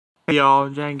Hey y'all,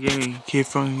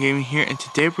 Dragongaming-KFG here, and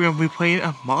today we're going to be playing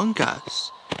Among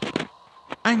Us.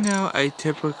 I know I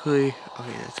typically...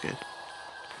 Okay, that's good.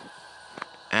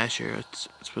 Sure, let's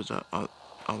put it all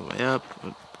the way up.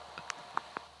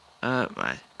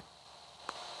 My...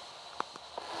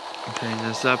 I'm turning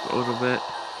this up a little bit.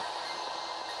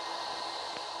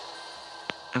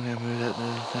 I'm going to move that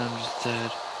down just a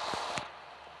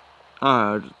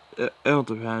tad. It'll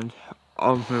depend.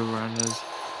 I'll move around this.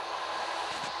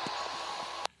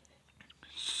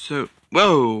 So...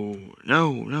 Whoa!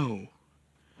 No.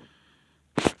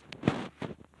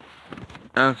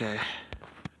 Okay.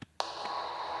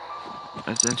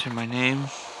 Let's enter my name.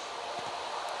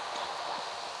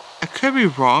 I could be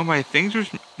wrong, but I think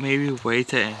there's maybe a way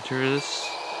to enter this.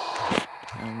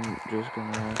 I'm just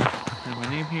gonna have my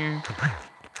name here.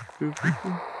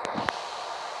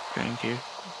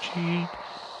 Dragongaming-KFG.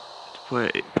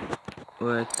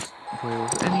 Let's play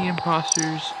with any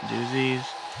imposters. Do these.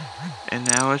 And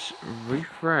now let's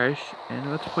refresh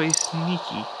and let's play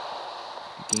sneaky.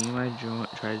 Game I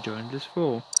try to join this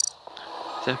full.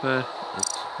 Zeppa,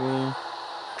 it's full.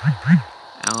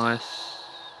 Alice.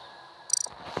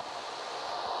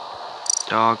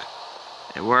 Dog.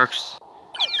 It works.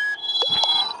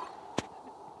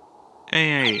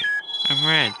 Hey, I'm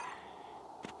red.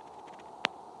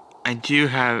 I'm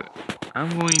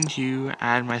going to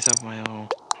add myself my little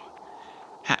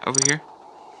hat over here.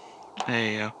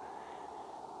 There you go.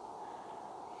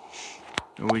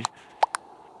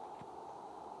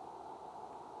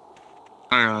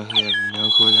 I don't know if you have no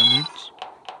clue what that means.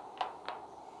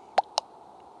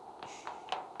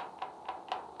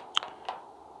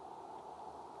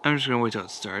 I'm just gonna wait till it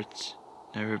starts.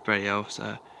 Everybody else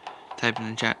type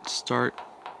in the chat start.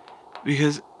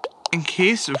 Because in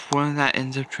case if one of that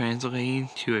ends up translating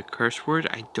to a curse word,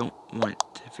 I don't want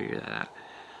to figure that out.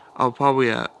 I'll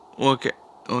probably look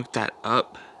that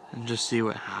up and just see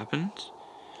what happens.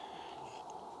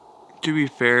 To be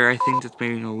fair, I think that's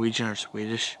maybe Norwegian or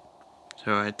Swedish.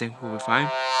 So I think we'll be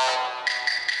fine.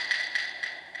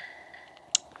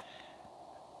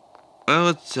 Well,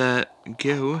 let's go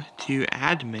to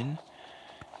admin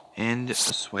and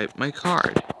swipe my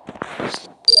card.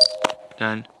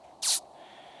 Done.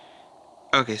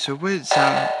 Okay, so what it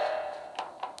sound...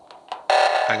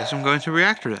 I guess I'm going to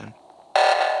reactor then.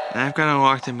 And I've got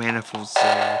unlocked the manifolds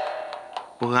there.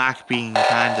 Black being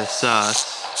kinda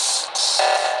sus.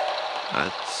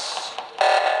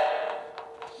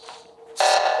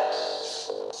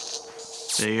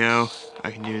 There you go. I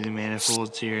can do the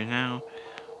manifolds here now.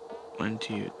 1,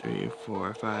 2, 3,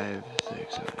 4, 5,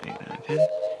 6, 7, 8, 9, 10.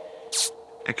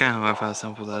 I kinda love how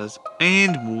simple that is.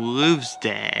 And Blue's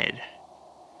dead.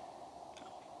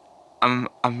 I'm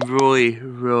really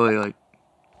like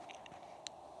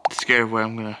scared of what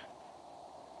I'm gonna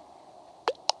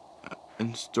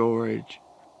in storage.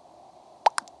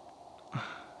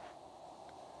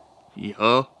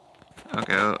 Yo.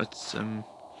 Okay, let's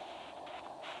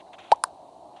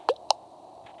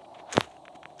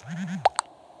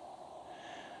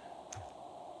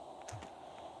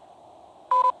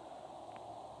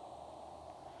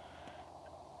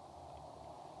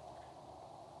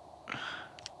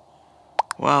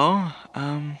well,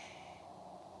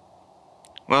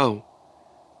 whoa.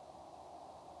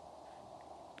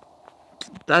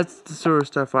 That's the sort of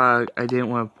stuff I didn't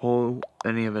want to pull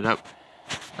any of it up.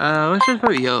 Let's just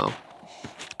go yellow.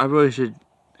 I probably should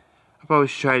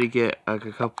try to get like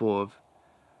a couple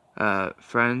of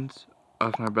friends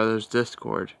of my brother's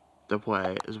Discord to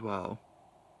play as well.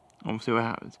 We'll see what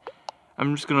happens.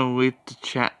 I'm just gonna leave the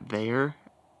chat there.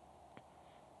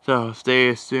 So if they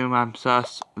assume I'm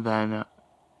sus, then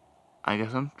I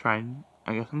guess I'm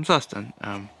sus then.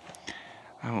 I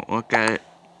won't look at it.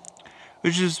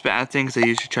 Which is bad things I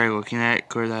usually try looking at it,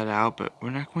 clear that out, but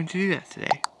we're not going to do that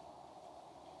today.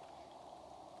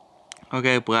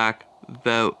 Okay, black,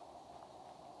 vote.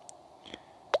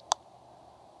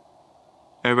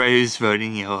 Everybody who's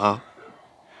voting yellow.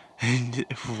 And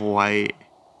white.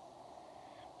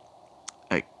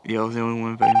 Like, yellow's the only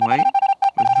one voting white?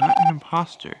 But it's not an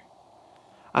imposter.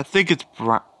 I think it's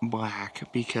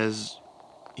black because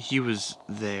he was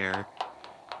there.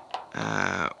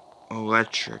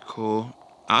 Electrical.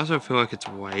 I also feel like it's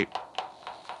white.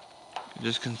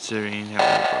 Just considering that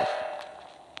we're both.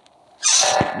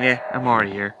 Yeah, I'm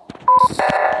already here.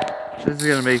 This is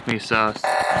gonna make me sus,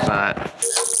 but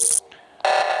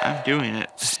I'm doing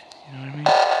it. You know what I mean?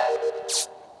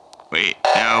 Wait,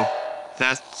 no.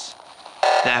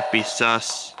 That'd be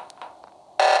sus.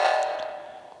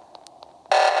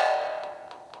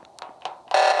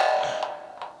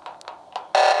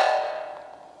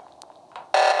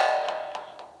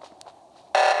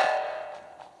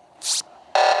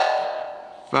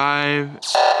 5.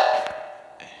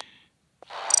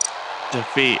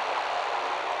 Defeat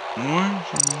orange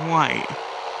and white.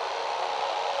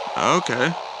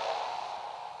 Okay.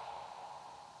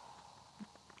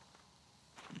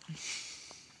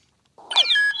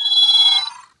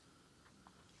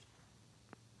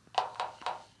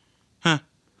 Huh.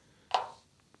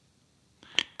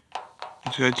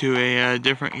 Let's go to a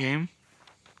different game.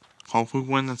 Hopefully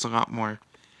one that's a lot more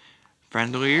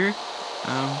friendlier.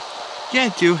 Yeah, I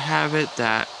do have it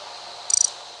that.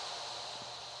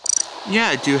 Yeah,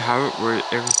 I do have it where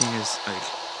everything is like.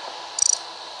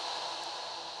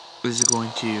 Is going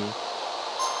to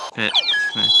fit.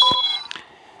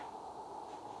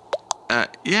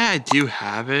 Yeah, I do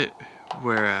have it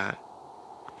where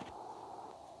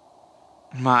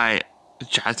my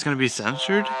chat's gonna be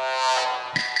censored.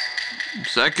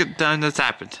 Second time that's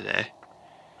happened today.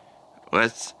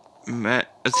 Let's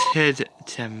head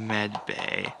to Med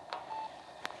Bay.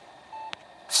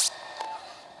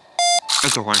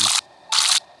 That's a horn.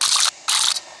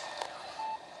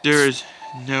 There is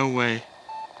no way.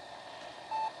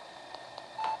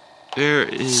 There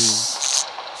is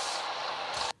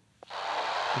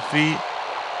defeat.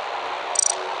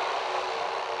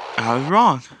 I was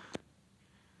wrong.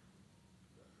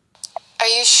 Are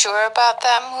you sure about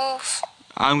that move?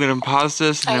 I'm gonna pause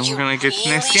this and then we're gonna get to the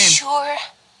next game. Sure?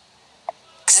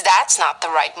 'Cause that's not the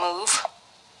right move.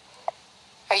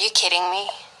 Are you kidding me?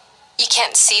 You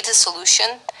can't see the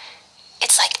solution?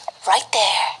 It's like right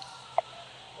there.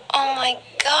 Oh my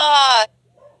god.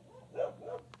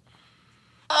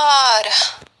 God.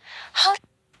 How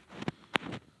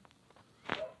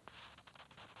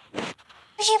do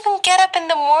you even get up in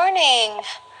the morning?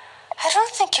 I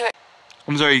don't think you're...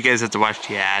 I'm sorry you guys have to watch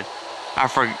the ad. I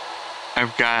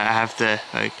have to,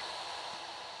 like...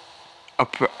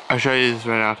 I'll show you this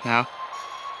right off now.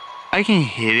 I can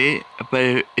hit it,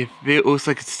 but if it looks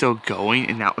like it's still going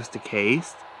and that was the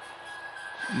case,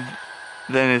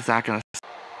 then it's not gonna...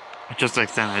 Just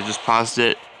like then, I just paused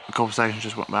it, a couple seconds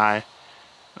just went by.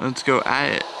 Let's go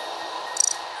at it.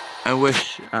 I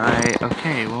wish I...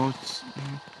 Okay, well, let's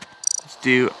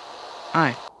do...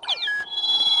 Alright.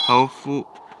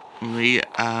 Hopefully,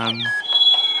 I'm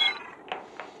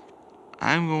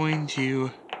going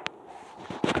to...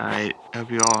 I hope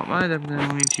you all don't mind, I'm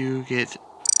going to get...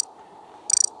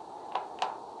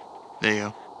 There you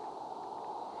go.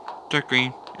 Dark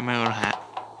green in my little hat.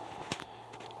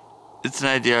 It's an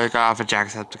idea I got off of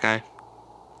Jacksepticeye.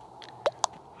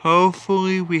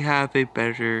 Hopefully we have a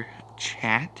better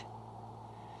chat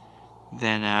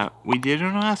than we did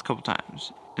on the last couple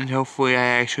times. And hopefully I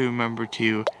actually remember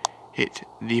to hit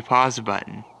the pause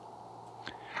button.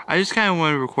 I just kind of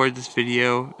want to record this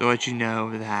video to let you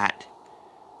know that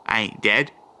I ain't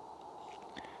dead.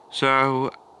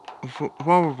 So,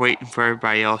 while we're waiting for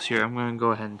everybody else here, I'm going to go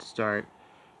ahead and start.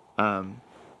 The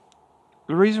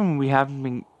reason you haven't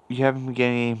been getting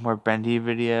any more Bendy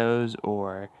videos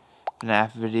or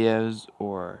FNAF videos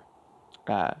or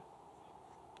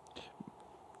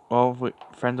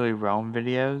Friendly Realm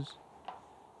videos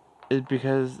is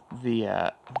because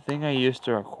the thing I used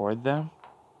to record them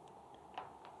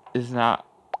is not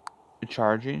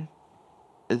charging.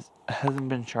 It hasn't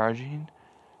been charging.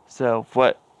 So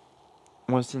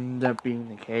what's ended up being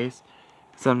the case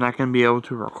is I'm not going to be able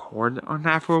to record on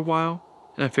that for a while.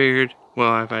 And I figured,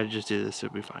 well, if I just do this,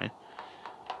 it'll be fine.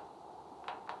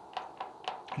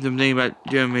 So I'm thinking about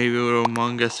doing maybe little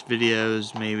Among Us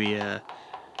videos, maybe a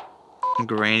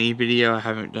granny video. I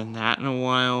haven't done that in a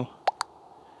while.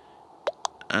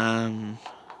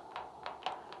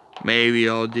 Maybe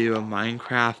I'll do a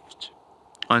Minecraft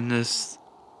on this,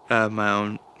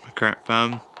 my current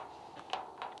phone,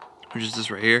 which is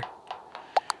this right here.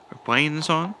 We're playing this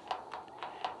on.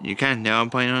 You kind of know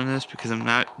I'm playing on this because I'm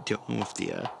not dealing with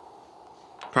the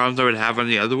problems I would have on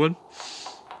the other one.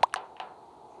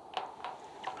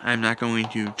 I'm not going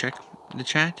to check the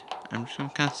chat. I'm just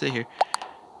going to kind of sit here.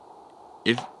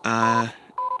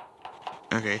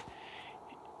 Okay.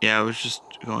 Yeah, I was just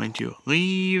going to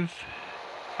leave.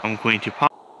 I'm going to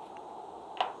pop.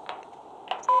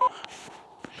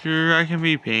 Sure, I can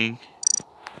be pink.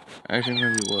 Actually, I'm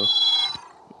going to be blue.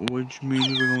 Which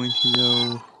means we're going to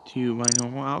go to my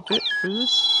normal outfit for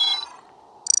this.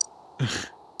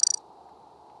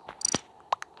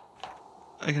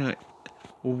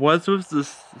 What's with the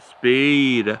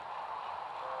speed?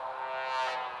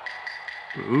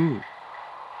 Ooh.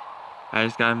 I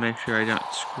just gotta make sure I don't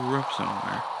screw up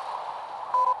somewhere.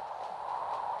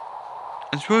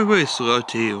 It's really, really slow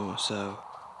too, so.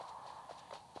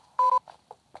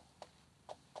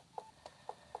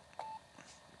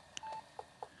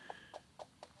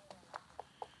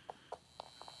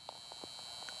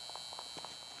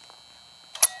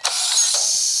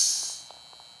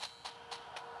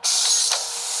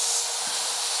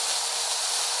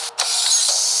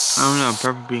 know,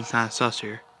 purple being kind of sus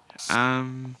here.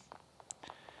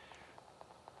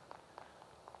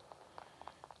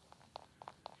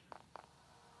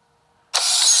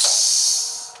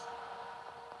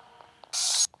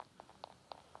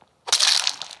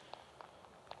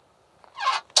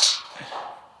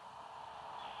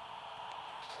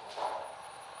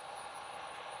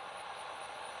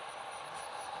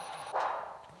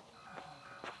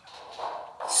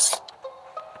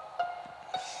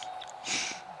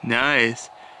 Nice.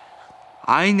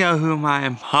 I know who my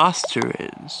imposter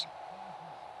is.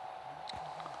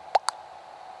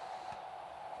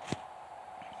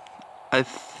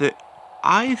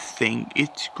 I think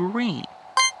it's green.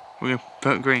 We're gonna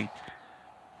put green.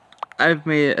 I've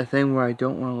made it a thing where I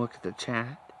don't want to look at the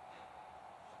chat.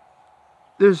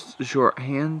 There's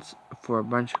shorthands for a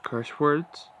bunch of curse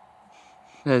words,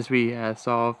 as we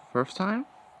saw the first time.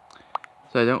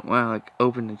 So I don't want to like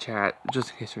open the chat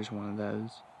just in case there's one of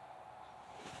those.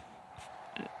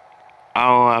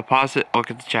 I'll pause it,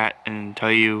 look at the chat, and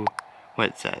tell you what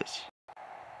it says.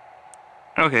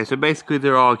 Okay, so basically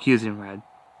they're all accusing red.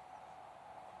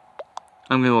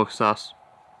 I'm gonna look sus.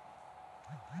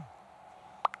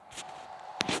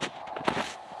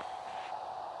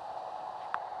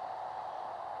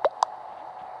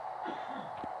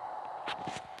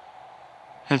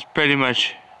 That's pretty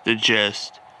much the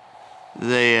gist.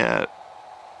 They all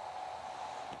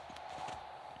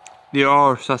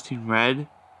are sussing red,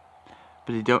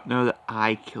 but they don't know that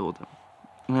I killed him.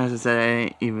 And as I said, I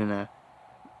ain't even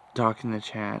talk in the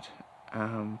chat.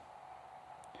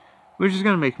 Which is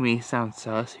gonna make me sound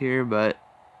sus here, but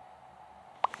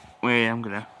wait, I'm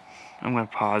gonna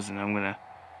pause and I'm gonna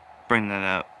bring that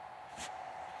up.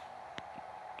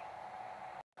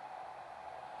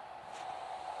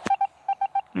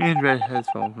 And red has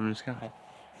fallen from the sky.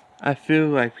 I feel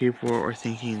like people are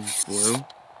thinking it's blue.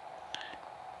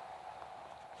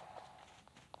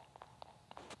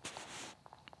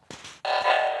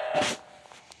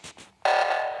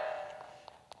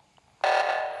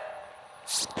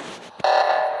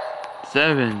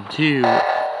 Seven, 2,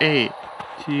 8,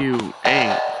 2,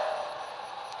 8.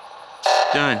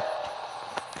 Done.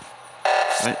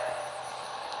 What?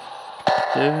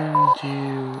 7,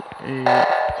 2, 8,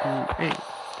 2, 8.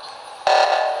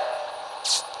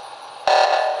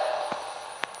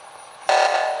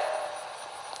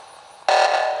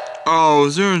 Oh,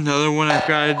 is there another one I've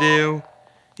gotta do?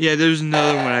 Yeah, there's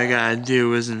another one I gotta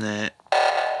do, isn't it?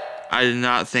 I did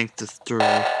not think this through.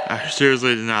 I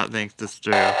seriously did not think this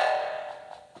through.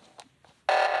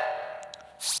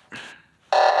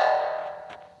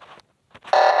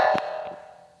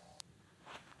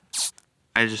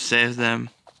 I just saved them.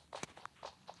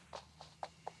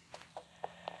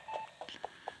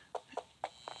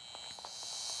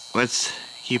 Let's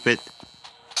keep it.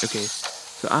 Okay,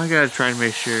 so I gotta try to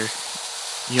make sure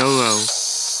YOLO.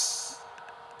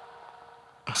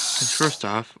 First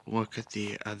off, look at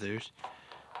the others.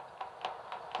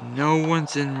 No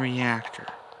one's in reactor.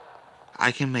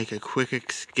 I can make a quick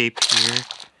escape here.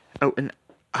 Oh, and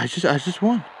I just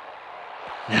won.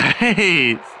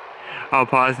 Nice. I'll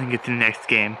pause and get to the next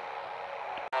game.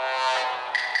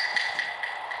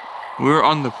 We're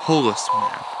on the Polis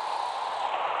map.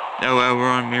 Oh, well, we're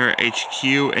on Mirror HQ,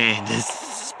 and this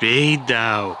is speed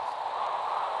though.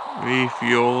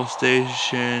 Refuel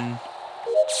station.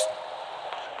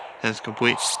 That's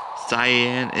complete.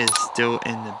 Cyan is still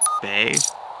in the bay.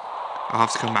 I'll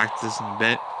have to come back to this in a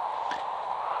bit.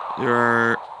 There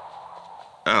are...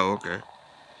 Oh, okay.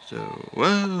 So,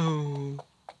 whoa.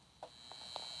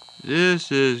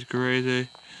 This is crazy.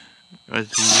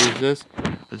 Let's use this.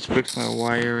 Let's fix my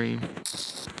wiring.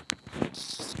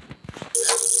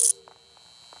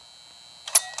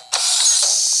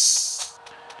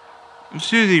 Let's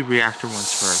do the reactor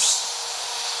ones first.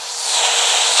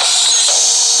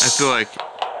 I feel like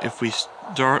if we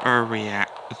start our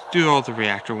let's do all the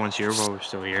reactor ones here while we're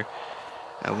still here.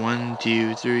 1,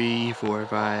 2, 3, 4,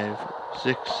 5,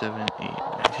 6, 7, 8, 9,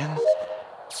 10.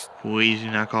 Please do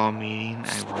not call a meeting.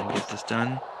 I want to get this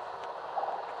done.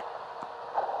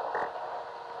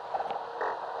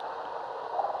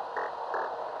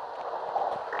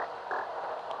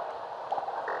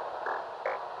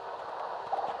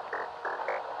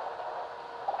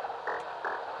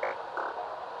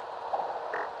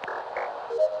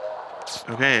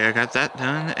 Okay, I got that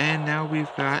done, and now we've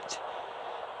got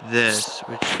this,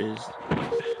 which is...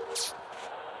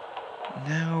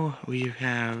 Now we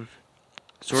have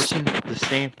sorting the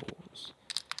samples.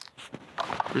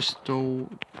 Crystal...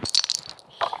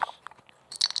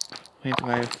 Plant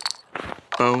life.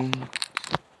 Bone.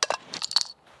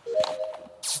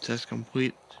 That's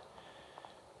complete.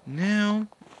 Now,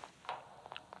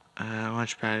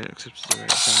 Launchpad accepts the red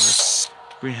power.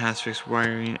 Greenhouse fixed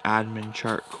wiring admin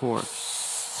chart course.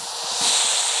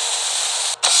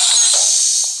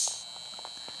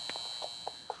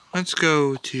 Let's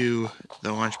go to the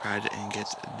launchpad and get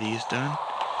these done.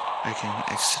 I can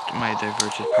accept my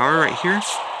diverted power right here.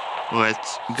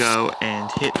 Let's go and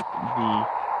hit the...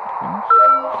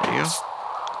 There you go.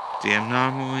 The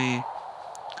anomaly.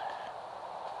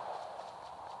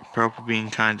 Purple being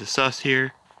kind of sus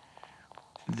here.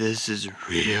 This is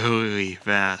really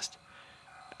fast.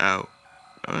 Oh.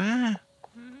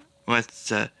 What's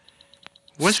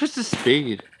with the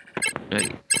speed?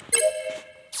 Like,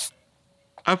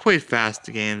 I played fast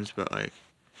games, but like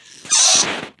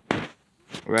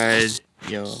red,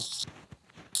 yellow.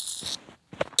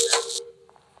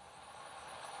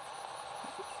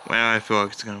 Well, I feel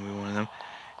like it's gonna be one of them.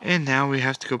 And now we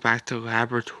have to go back to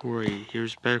laboratory.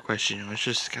 Here's a better question. Let's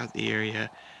just scout the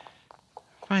area.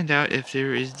 Find out if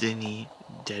there is any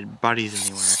dead bodies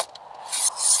anywhere.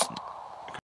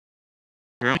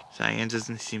 Cyan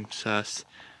doesn't seem sus.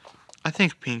 I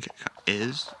think pink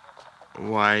is.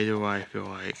 Why do I feel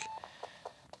like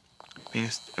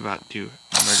pink's about to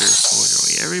murder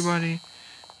literally everybody?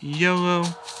 Yellow.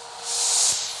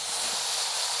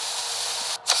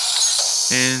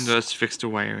 And let's fix the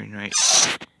wiring right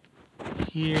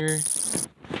here.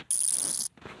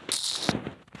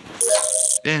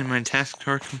 Then my tasks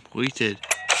are completed.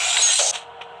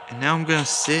 And now I'm gonna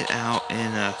sit out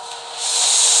and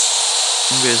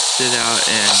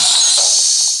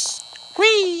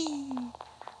whee!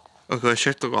 Okay, let's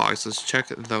check the logs. Let's check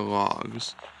the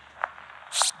logs.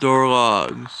 Store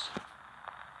logs.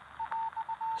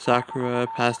 Sakura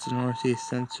past the northeast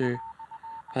sensor.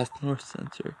 Past the north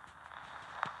sensor.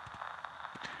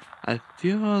 I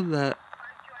feel that...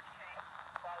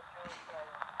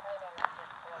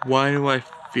 Why do I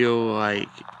feel like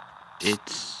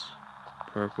it's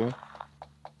purple?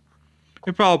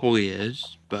 It probably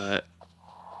is, but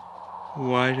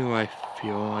why do I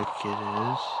feel like it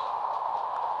is?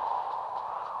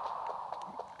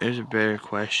 There's a better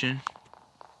question.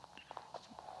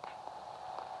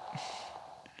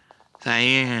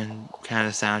 Cyan kind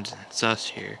of sounds sus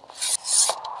here.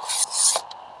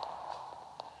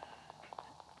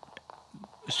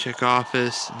 Let's check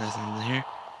office. Nothing in here.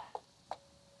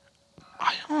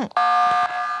 I don't...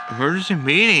 Emergency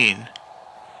meeting.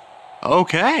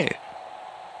 Okay.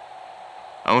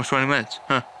 Almost 20 minutes.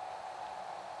 Huh.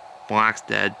 Black's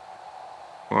dead.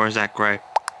 Or is that gray?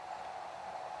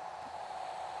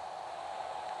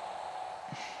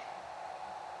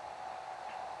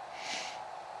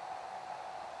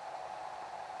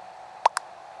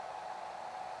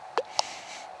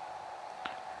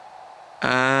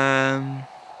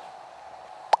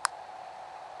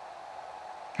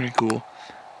 Pretty cool.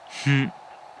 I'm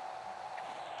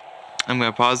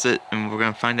gonna pause it and we're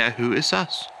gonna find out who is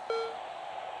sus.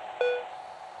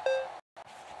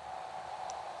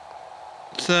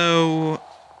 So,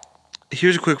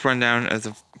 here's a quick rundown of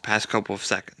the past couple of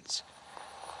seconds.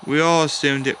 We all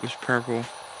assumed it was purple.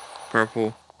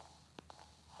 Purple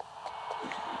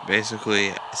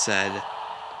basically said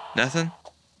nothing.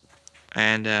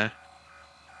 And,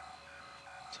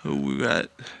 so we got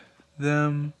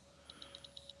them.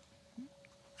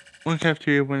 One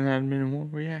cafeteria, one admin, and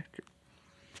one reactor.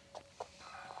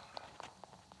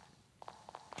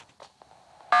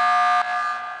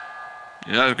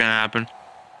 Yeah, that's gonna happen.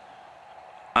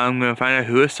 I'm gonna find out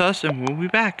who is sus and we'll be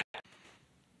back.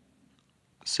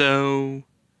 So,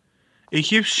 it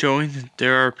keeps showing that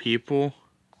there are people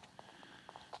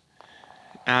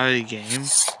out of the game,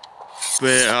 but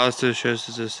it also shows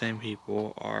that the same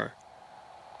people are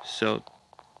still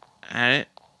at it.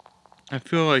 I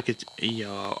feel like it's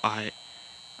yellow. I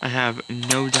have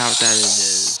no doubt that it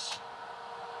is.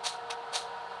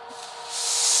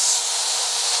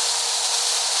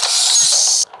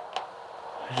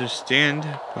 I just stand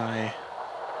by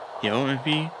yellow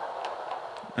MP.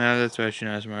 That's actually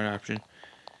not a smart option.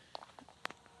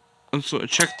 Let's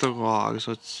check the logs.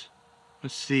 Let's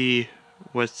see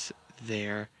what's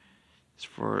there. As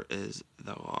far as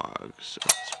the logs.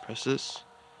 Let's press this.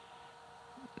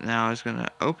 Now it's gonna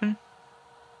open.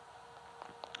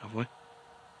 Hopefully.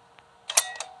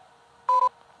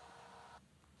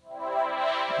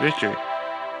 Victory.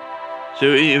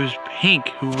 So it was Pink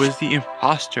who was the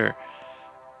imposter.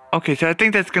 Okay, so I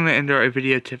think that's gonna end our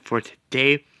video tip for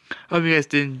today. I hope you guys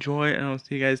did enjoy, and I'll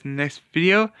see you guys in the next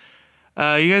video.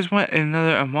 You guys want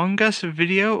another Among Us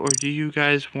video, or do you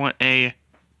guys want a...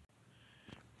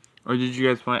 Or did you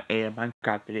guys want a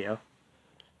Minecraft video?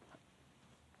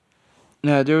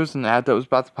 Yeah, there was an ad that was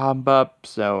about to pop up,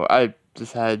 so I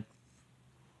just had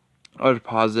I would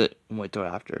pause it and wait till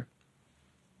after.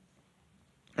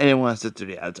 I didn't want to sit through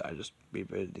the ads, so I just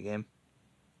rebooted the game.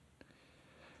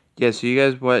 Yeah, so you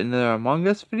guys want another Among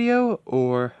Us video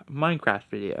or Minecraft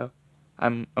video?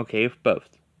 I'm okay with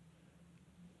both.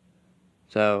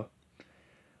 So,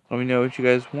 let me know what you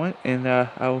guys want, and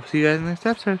I will see you guys in the next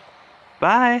episode.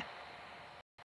 Bye!